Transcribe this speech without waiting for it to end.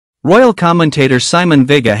Royal commentator Simon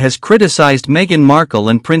Vigar has criticized Meghan Markle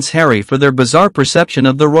and Prince Harry for their bizarre perception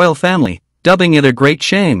of the royal family, dubbing it a great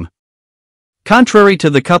shame. Contrary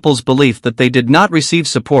to the couple's belief that they did not receive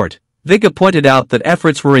support, Vigar pointed out that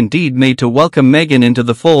efforts were indeed made to welcome Meghan into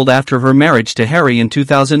the fold after her marriage to Harry in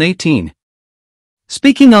 2018.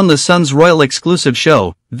 Speaking on The Sun's royal exclusive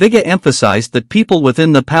show, Vigar emphasized that people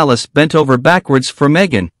within the palace bent over backwards for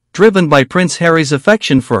Meghan, driven by Prince Harry's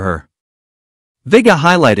affection for her. Vigar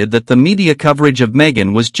highlighted that the media coverage of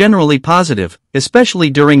Meghan was generally positive, especially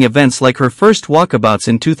during events like her first walkabouts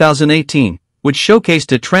in 2018, which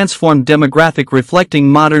showcased a transformed demographic reflecting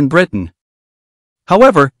modern Britain.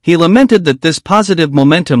 However, he lamented that this positive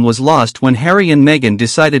momentum was lost when Harry and Meghan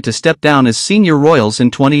decided to step down as senior royals in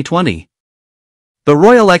 2020. The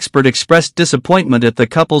royal expert expressed disappointment at the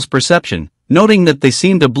couple's perception, noting that they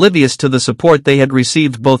seemed oblivious to the support they had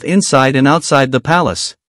received both inside and outside the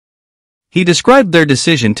palace. He described their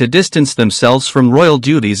decision to distance themselves from royal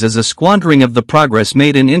duties as a squandering of the progress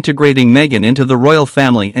made in integrating Meghan into the royal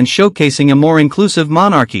family and showcasing a more inclusive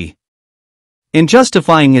monarchy. In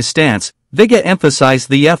justifying his stance, Vigar emphasized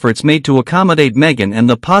the efforts made to accommodate Meghan and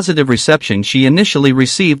the positive reception she initially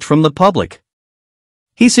received from the public.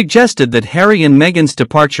 He suggested that Harry and Meghan's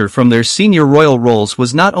departure from their senior royal roles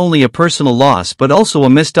was not only a personal loss but also a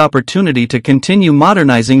missed opportunity to continue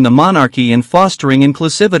modernizing the monarchy and fostering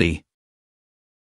inclusivity.